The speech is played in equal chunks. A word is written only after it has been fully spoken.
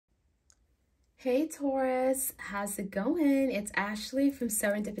Hey Taurus, how's it going? It's Ashley from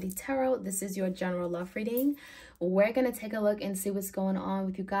Serendipity Tarot. This is your general love reading. We're going to take a look and see what's going on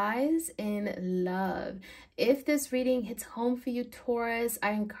with you guys in love. If this reading hits home for you, Taurus,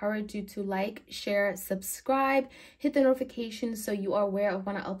 I encourage you to like, share, subscribe, hit the notifications so you are aware of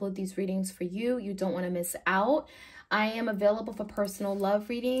when I upload these readings for you. You don't want to miss out. I am available for personal love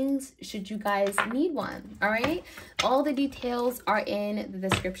readings should you guys need one. All right. All the details are in the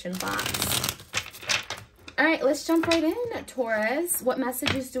description box. All right, let's jump right in, Taurus. What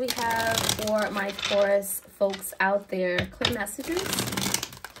messages do we have for my Taurus folks out there? Clear messages.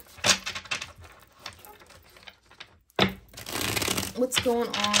 What's going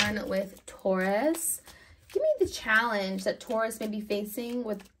on with Taurus? Give me the challenge that Taurus may be facing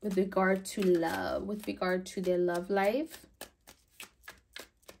with regard to love, with regard to their love life.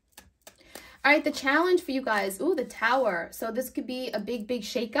 All right, the challenge for you guys, ooh, the Tower. So this could be a big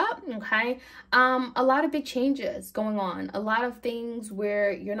shakeup, okay? A lot of big changes going on. A lot of things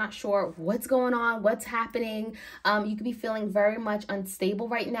where you're not sure what's going on, what's happening. You could be feeling very much unstable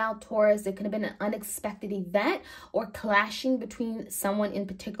right now, Taurus. It could have been an unexpected event or clashing between someone in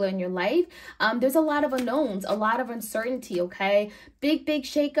particular in your life. There's a lot of unknowns, a lot of uncertainty, okay? Big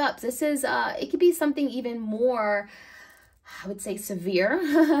shakeups. This is, it could be something even more, I would say,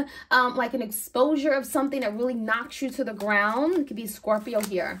 severe, like an exposure of something that really knocks you to the ground. It could be Scorpio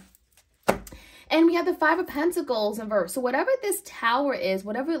here. And we have the Five of Pentacles in verse. So whatever this Tower is,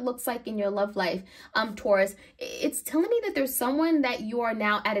 whatever it looks like in your love life, Taurus, it's telling me that there's someone that you are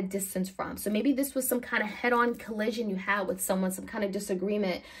now at a distance from. So maybe this was some kind of head-on collision you had with someone, some kind of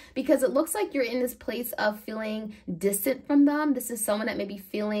disagreement, because it looks like you're in this place of feeling distant from them. This is someone that may be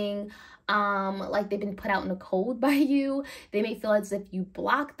feeling like they've been put out in the cold by you. They may feel as if you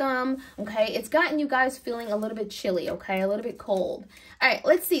blocked them, okay? It's gotten you guys feeling a little bit chilly, okay? A little bit cold. All right,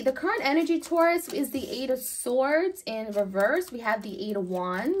 let's see. The current energy, Taurus, is the Eight of Swords in reverse. We have the Eight of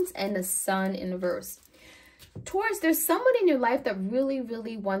Wands and the Sun in reverse. Taurus, there's someone in your life that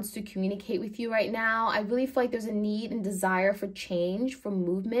really wants to communicate with you right now. I really feel like there's a need and desire for change, for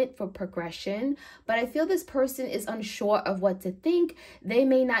movement, for progression. But I feel this person is unsure of what to think. They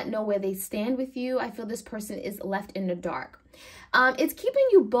may not know where they stand with you. I feel this person is left in the dark. It's keeping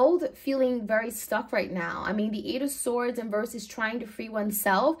you both feeling very stuck right now. I mean, the Eight of Swords in verse is trying to free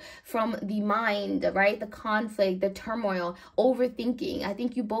oneself from the mind, right? The conflict, the turmoil, overthinking. I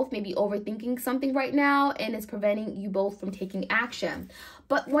think you both may be overthinking something right now, and it's preventing you both from taking action.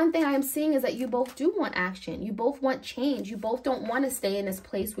 But one thing I am seeing is that you both do want action. You both want change. You both don't want to stay in this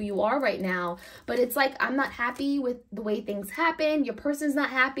place where you are right now. But it's like, I'm not happy with the way things happen. Your person's not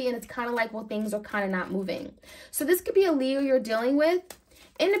happy. And it's kind of like, well, things are kind of not moving. So this could be a Leo you're dealing with.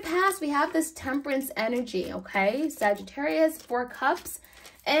 In the past, we have this Temperance energy, okay? Sagittarius, Four Cups,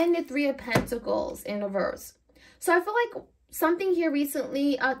 and the Three of Pentacles in reverse. So I feel like something here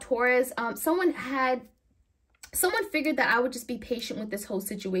recently, Taurus, someone figured that I would just be patient with this whole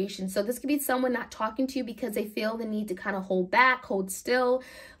situation. So this could be someone not talking to you because they feel the need to kind of hold back, hold still,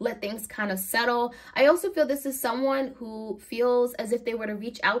 let things kind of settle. I also feel this is someone who feels as if they were to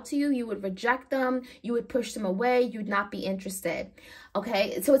reach out to you, you would reject them, you would push them away, you'd not be interested.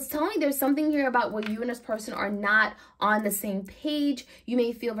 Okay, so it's telling me there's something here about where you and this person are not on the same page. You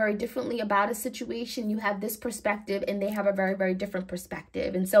may feel very differently about a situation. You have this perspective and they have a very different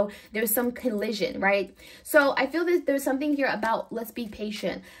perspective. And so there's some collision, right? So I feel that there's something here about let's be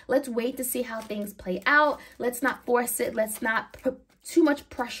patient. Let's wait to see how things play out. Let's not force it. Let's not put too much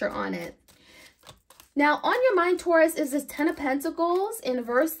pressure on it. Now, on your mind, Taurus, is this Ten of Pentacles in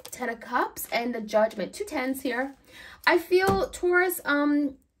reverse, Ten of Cups, and the Judgment. Two tens here. I feel, Taurus,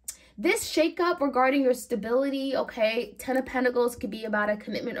 this shakeup regarding your stability, okay, Ten of Pentacles could be about a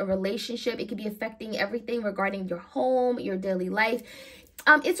commitment or relationship. It could be affecting everything regarding your home, your daily life.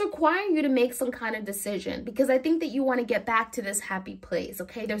 It's requiring you to make some kind of decision because I think that you want to get back to this happy place,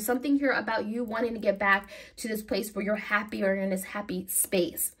 okay? There's something here about you wanting to get back to this place where you're happy or in this happy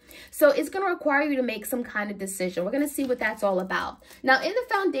space. So it's going to require you to make some kind of decision. We're going to see what that's all about. Now, in the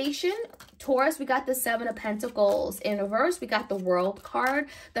foundation, Taurus, we got the Seven of Pentacles in reverse. We got the World card,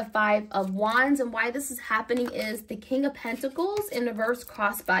 the Five of Wands. And why this is happening is the King of Pentacles in reverse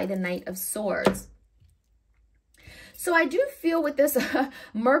crossed by the Knight of Swords. So I do feel with this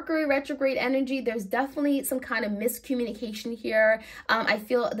Mercury retrograde energy, there's definitely some kind of miscommunication here. I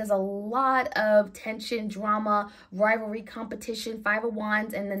feel there's a lot of tension, drama, rivalry, competition, Five of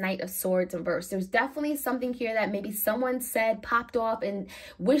Wands, and the Knight of Swords in reverse. There's definitely something here that maybe someone said, popped off, and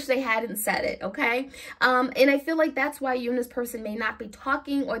wish they hadn't said it, okay? And I feel like that's why you and this person may not be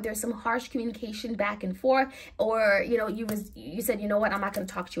talking, or there's some harsh communication back and forth, or, you know, you said, you know what, I'm not going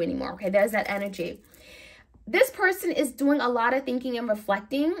to talk to you anymore, okay? There's that energy. This person is doing a lot of thinking and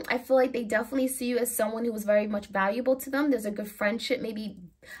reflecting. I feel like they definitely see you as someone who was very much valuable to them. There's a good friendship, maybe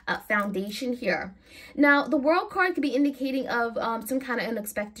foundation here. Now, the World card could be indicating of some kind of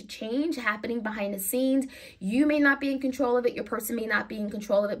unexpected change happening behind the scenes. You may not be in control of it. Your person may not be in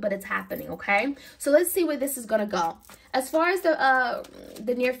control of it, but it's happening, okay? So let's see where this is going to go. As far as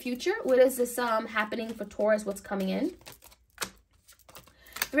the near future, what is this happening for Taurus? What's coming in?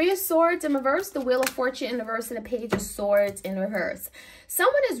 Three of Swords in reverse, the Wheel of Fortune in reverse, and the Page of Swords in reverse.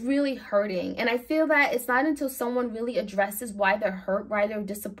 Someone is really hurting, and I feel that it's not until someone really addresses why they're hurt, why they're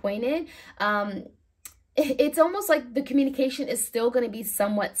disappointed, it's almost like the communication is still going to be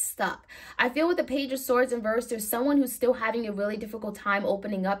somewhat stuck. I feel with the Page of Swords in reverse, there's someone who's still having a really difficult time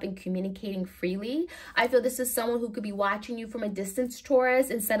opening up and communicating freely. I feel this is someone who could be watching you from a distance, Taurus,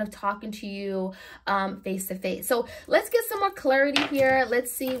 instead of talking to you face to face. So let's get some more clarity here. Let's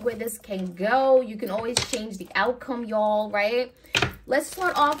see where this can go. You can always change the outcome, y'all, right? Let's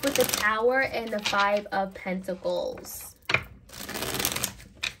start off with the Tower and the Five of Pentacles.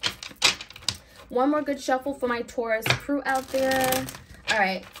 One more good shuffle for my Taurus crew out there. All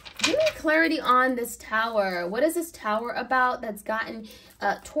right, give me clarity on this Tower. What is this Tower about that's gotten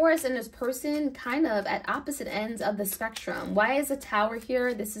Taurus and this person kind of at opposite ends of the spectrum? Why is the Tower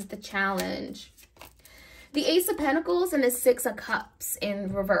here? This is the challenge. The Ace of Pentacles and the Six of Cups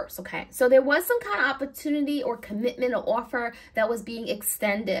in reverse, okay? So there was some kind of opportunity or commitment or offer that was being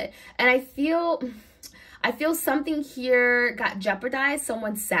extended. And I feel something here got jeopardized.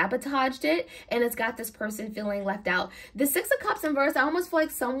 Someone sabotaged it, and it's got this person feeling left out. The Six of Cups in reverse, I almost feel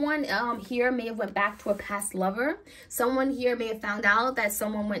like someone here may have went back to a past lover. Someone here may have found out that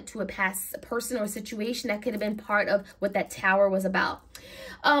someone went to a past person or situation that could have been part of what that Tower was about.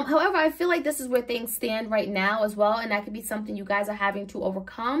 However, I feel like this is where things stand right now as well, and that could be something you guys are having to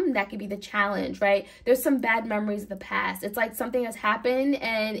overcome. That could be the challenge, right? There's some bad memories of the past. It's like something has happened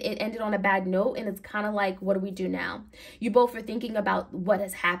and it ended on a bad note, and it's kind of like, what do we do now? You both are thinking about what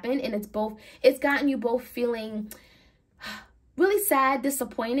has happened, and it's gotten you both feeling really sad,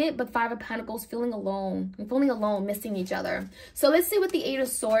 disappointed, but Five of Pentacles feeling alone, missing each other. So let's see what the Eight of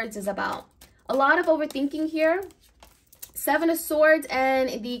Swords is about. A lot of overthinking here. Seven of Swords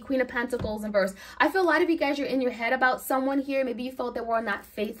and the Queen of Pentacles in reverse. I feel a lot of you guys, you're in your head about someone here. Maybe you felt they were not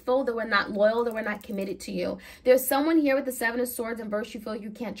faithful, they were not loyal, they were not committed to you. There's someone here with the Seven of Swords in reverse you feel you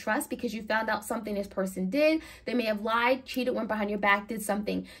can't trust because you found out something this person did. They may have lied, cheated, went behind your back, did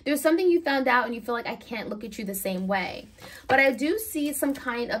something. There's something you found out and you feel like, I can't look at you the same way. But I do see some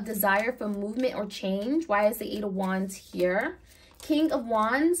kind of desire for movement or change. Why is the Eight of Wands here? King of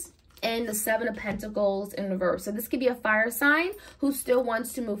Wands and the Seven of Pentacles in reverse. So this could be a fire sign who still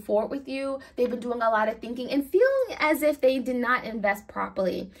wants to move forward with you. They've been doing a lot of thinking and feeling as if they did not invest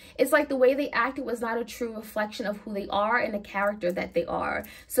properly. It's like the way they acted was not a true reflection of who they are and the character that they are.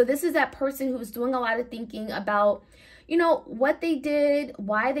 So this is that person who's doing a lot of thinking about, you know, what they did,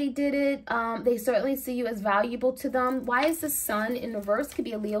 why they did it. They certainly see you as valuable to them. Why is the Sun in reverse? Could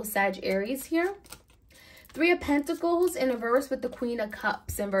be a Leo, Sag, Aries here. Three of Pentacles in reverse with the Queen of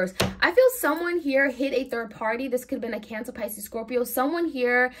Cups in reverse. I feel someone here hit a third party. This could have been a Cancer, Pisces, Scorpio. Someone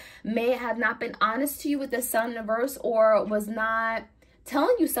here may have not been honest to you with the Sun in reverse, or was not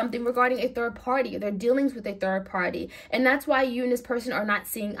telling you something regarding a third party or their dealings with a third party. And that's why you and this person are not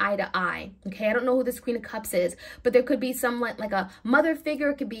seeing eye to eye. Okay, I don't know who this Queen of Cups is, but there could be someone like a mother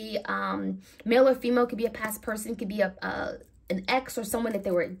figure. It could be male or female. It could be a past person. It could be an ex or someone that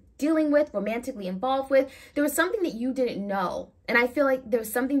they were dealing with, romantically involved with. There was something that you didn't know. And I feel like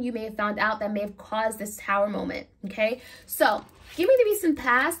there's something you may have found out that may have caused this Tower moment. Okay, so give me the recent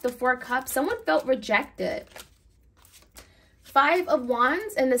past, the Four of Cups. Someone felt rejected. Five of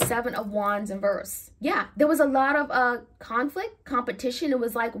Wands and the Seven of Wands in reverse. Yeah, there was a lot of conflict, competition. It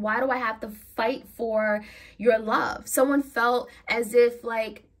was like, why do I have to fight for your love? Someone felt as if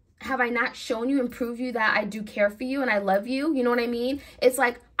like, have I not shown you and proved you that I do care for you and I love you? You know what I mean? It's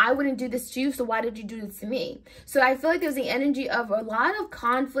like, I wouldn't do this to you, so why did you do this to me? So I feel like there's the energy of a lot of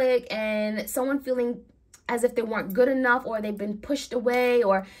conflict and someone feeling as if they weren't good enough, or they've been pushed away,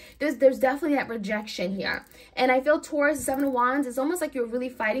 or there's definitely that rejection here. And I feel Taurus, Seven of Wands, it's almost like you're really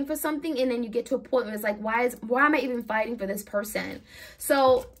fighting for something, and then you get to a point where it's like, why am I even fighting for this person?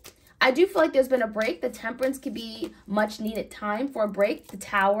 So I do feel like there's been a break. The Temperance could be much needed time for a break. The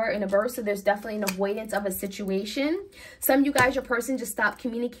Tower in a verse, so there's definitely an avoidance of a situation. Some of you guys, your person just stopped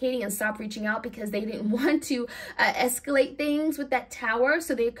communicating and stopped reaching out because they didn't want to escalate things with that Tower.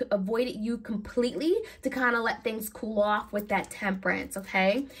 So they avoided you completely to kind of let things cool off with that Temperance,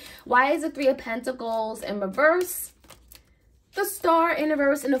 okay? Why is the Three of Pentacles in reverse? The Star in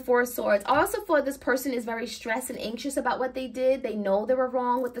reverse and the Four of Swords. I also feel like this person is very stressed and anxious about what they did. They know they were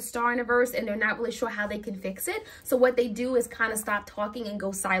wrong with the Star in reverse, and they're not really sure how they can fix it. So what they do is kind of stop talking and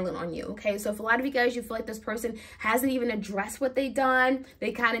go silent on you, okay? So if a lot of you guys, you feel like this person hasn't even addressed what they've done,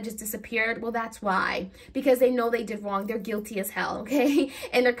 they kind of just disappeared, well, that's why. Because they know they did wrong. They're guilty as hell, okay?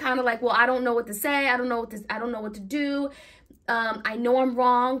 And they're kind of like, well, I don't know what to say. I don't know what to do. I know I'm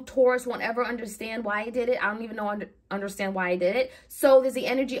wrong. Taurus won't ever understand why I did it. I don't even understand why I did it. So there's the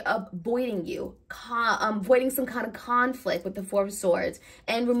energy of avoiding you, avoiding some kind of conflict with the Four of Swords,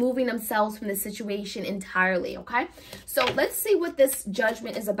 and removing themselves from the situation entirely, okay? So let's see what this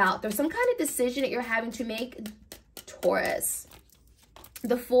Judgment is about. There's some kind of decision that you're having to make, Taurus.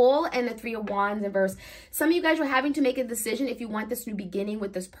 The Fool and the Three of Wands in verse. Some of you guys are having to make a decision if you want this new beginning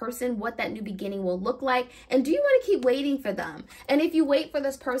with this person, what that new beginning will look like. And do you want to keep waiting for them? And if you wait for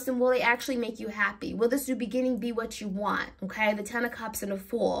this person, will they actually make you happy? Will this new beginning be what you want? Okay, the Ten of Cups and the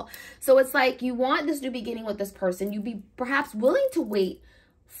Fool. So it's like you want this new beginning with this person. You'd be perhaps willing to wait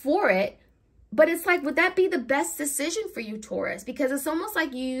for it. But it's like, would that be the best decision for you, Taurus? Because it's almost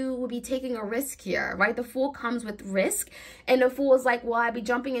like you would be taking a risk here, right? The Fool comes with risk. And the Fool is like, well, I'd be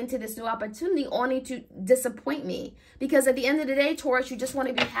jumping into this new opportunity only to disappoint me. Because at the end of the day, Taurus, you just want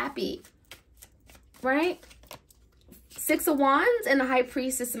to be happy, right? Six of Wands and the High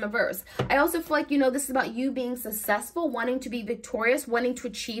Priestess in reverse. I also feel like, you know, this is about you being successful, wanting to be victorious, wanting to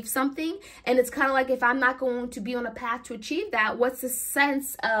achieve something. And it's kind of like, if I'm not going to be on a path to achieve that, what's the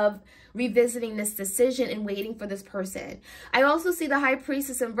sense of revisiting this decision and waiting for this person? I also see the High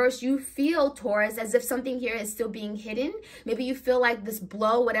Priestess in verse. You feel, Taurus, as if something here is still being hidden. Maybe you feel like this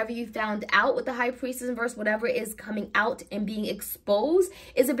blow, whatever you found out with the High Priestess in verse, whatever is coming out and being exposed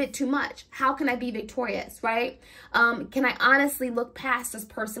is a bit too much. How can I be victorious, right? Can I honestly look past this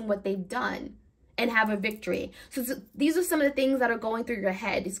person, what they've done, and have a victory? So these are some of the things that are going through your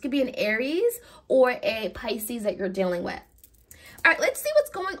head. This could be an Aries or a Pisces that you're dealing with. All right, let's see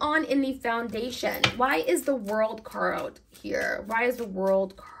what's going on in the foundation. Why is the World card here? Why is the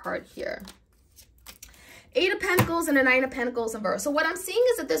World card here? Eight of Pentacles and a Nine of Pentacles in verse. So what I'm seeing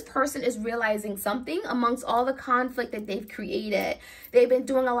is that this person is realizing something amongst all the conflict that they've created. They've been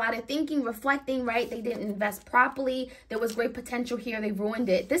doing a lot of thinking, reflecting, right? They didn't invest properly. There was great potential here. They ruined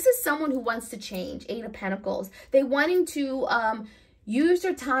it. This is someone who wants to change. Eight of Pentacles. They wanting to use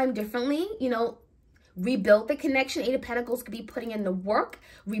their time differently, you know, rebuild the connection. Eight of Pentacles could be putting in the work,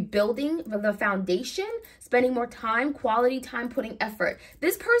 rebuilding the foundation, spending more time, quality time, putting effort.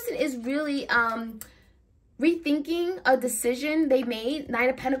 This person is really rethinking a decision they made. Nine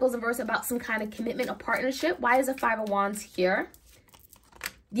of Pentacles in verse about some kind of commitment or partnership. Why is the Five of Wands here?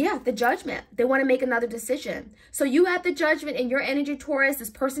 Yeah, the Judgment. They want to make another decision. So you have the Judgment in your energy, Taurus. This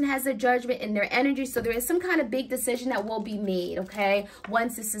person has the Judgment in their energy. So there is some kind of big decision that will be made, okay,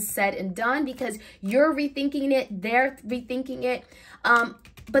 once this is said and done, because you're rethinking it, they're rethinking it.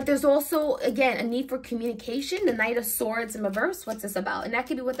 But there's also, again, a need for communication. The Knight of Swords in reverse. What's this about? And that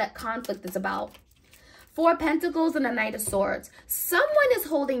could be what that conflict is about. Four of Pentacles and a Knight of Swords. Someone is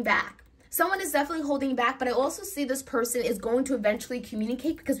holding back. Someone is definitely holding back, but I also see this person is going to eventually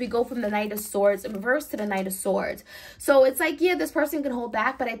communicate, because we go from the Knight of Swords in reverse to the Knight of Swords. So it's like, yeah, this person can hold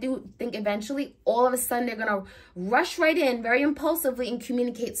back, but I do think eventually, all of a sudden, they're going to rush right in very impulsively and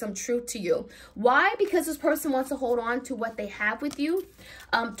communicate some truth to you. Why? Because this person wants to hold on to what they have with you.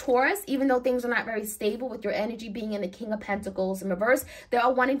 Taurus, even though things are not very stable with your energy being in the King of Pentacles in reverse, they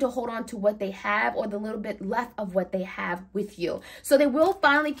are wanting to hold on to what they have, or the little bit left of what they have with you. So they will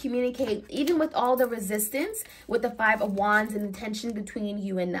finally communicate, even with all the resistance with the Five of Wands and the tension between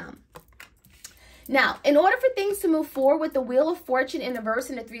you and them. Now, in order for things to move forward with the Wheel of Fortune in reverse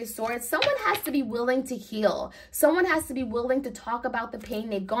and the Three of Swords, someone has to be willing to heal. Someone has to be willing to talk about the pain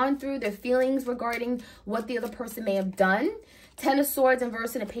they've gone through, their feelings regarding what the other person may have done. Ten of Swords in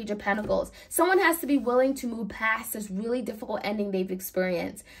verse and a Page of Pentacles. Someone has to be willing to move past this really difficult ending they've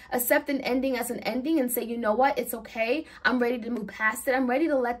experienced. Accept an ending as an ending and say, you know what, it's okay. I'm ready to move past it. I'm ready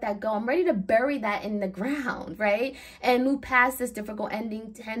to let that go. I'm ready to bury that in the ground, right? And move past this difficult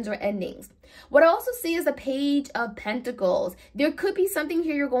ending, tens or endings. What I also see is the Page of Pentacles. There could be something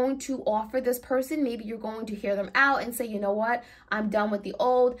here you're going to offer this person. Maybe you're going to hear them out and say, you know what, I'm done with the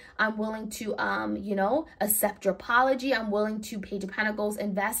old. I'm willing to, you know, accept your apology. I'm willing to, Page of Pentacles,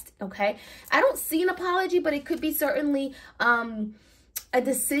 invest, okay? I don't see an apology, but it could be certainly a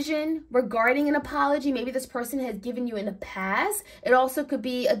decision regarding an apology. Maybe this person has given you in the past. It also could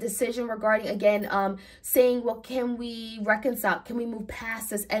be a decision regarding, again, saying, well, can we reconcile? Can we move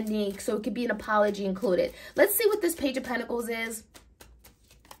past this ending? So it could be an apology included. Let's see what this Page of Pentacles is.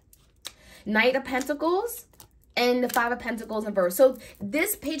 Knight of Pentacles and the Five of Pentacles in reverse. So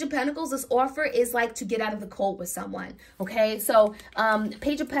this Page of Pentacles, this offer is like to get out of the cold with someone, okay? So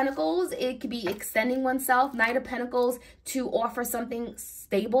Page of Pentacles, it could be extending oneself. Knight of Pentacles, to offer something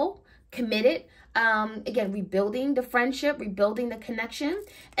stable, committed. Again, rebuilding the friendship, rebuilding the connection.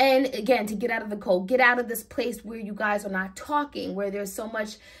 And again, to get out of the cold, get out of this place where you guys are not talking, where there's so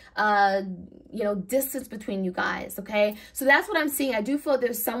much you know, distance between you guys, okay? So that's what I'm seeing. I do feel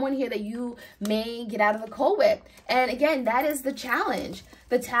there's someone here that you may get out of the cold with. And again, that is the challenge.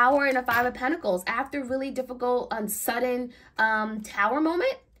 The Tower and the Five of Pentacles. After really difficult, sudden Tower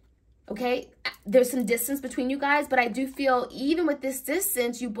moment, okay, there's some distance between you guys, but I do feel even with this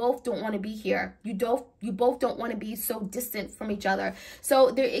distance, you both don't want to be here. You both don't want to be so distant from each other. So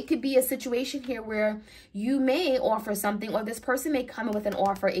it could be a situation here where you may offer something, or this person may come in with an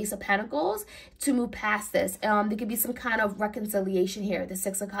offer, Ace of Pentacles, to move past this. There could be some kind of reconciliation here, the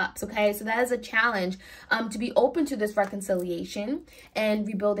Six of Cups, okay? So that is a challenge, to be open to this reconciliation and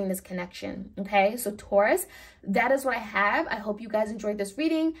rebuilding this connection, okay? So Taurus, that is what I have. I hope you guys enjoyed this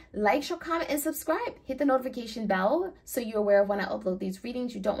reading. Like, share, comment, and subscribe. Hit the notification bell so you're aware of when I upload these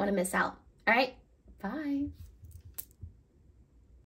readings. You don't want to miss out. All right, bye.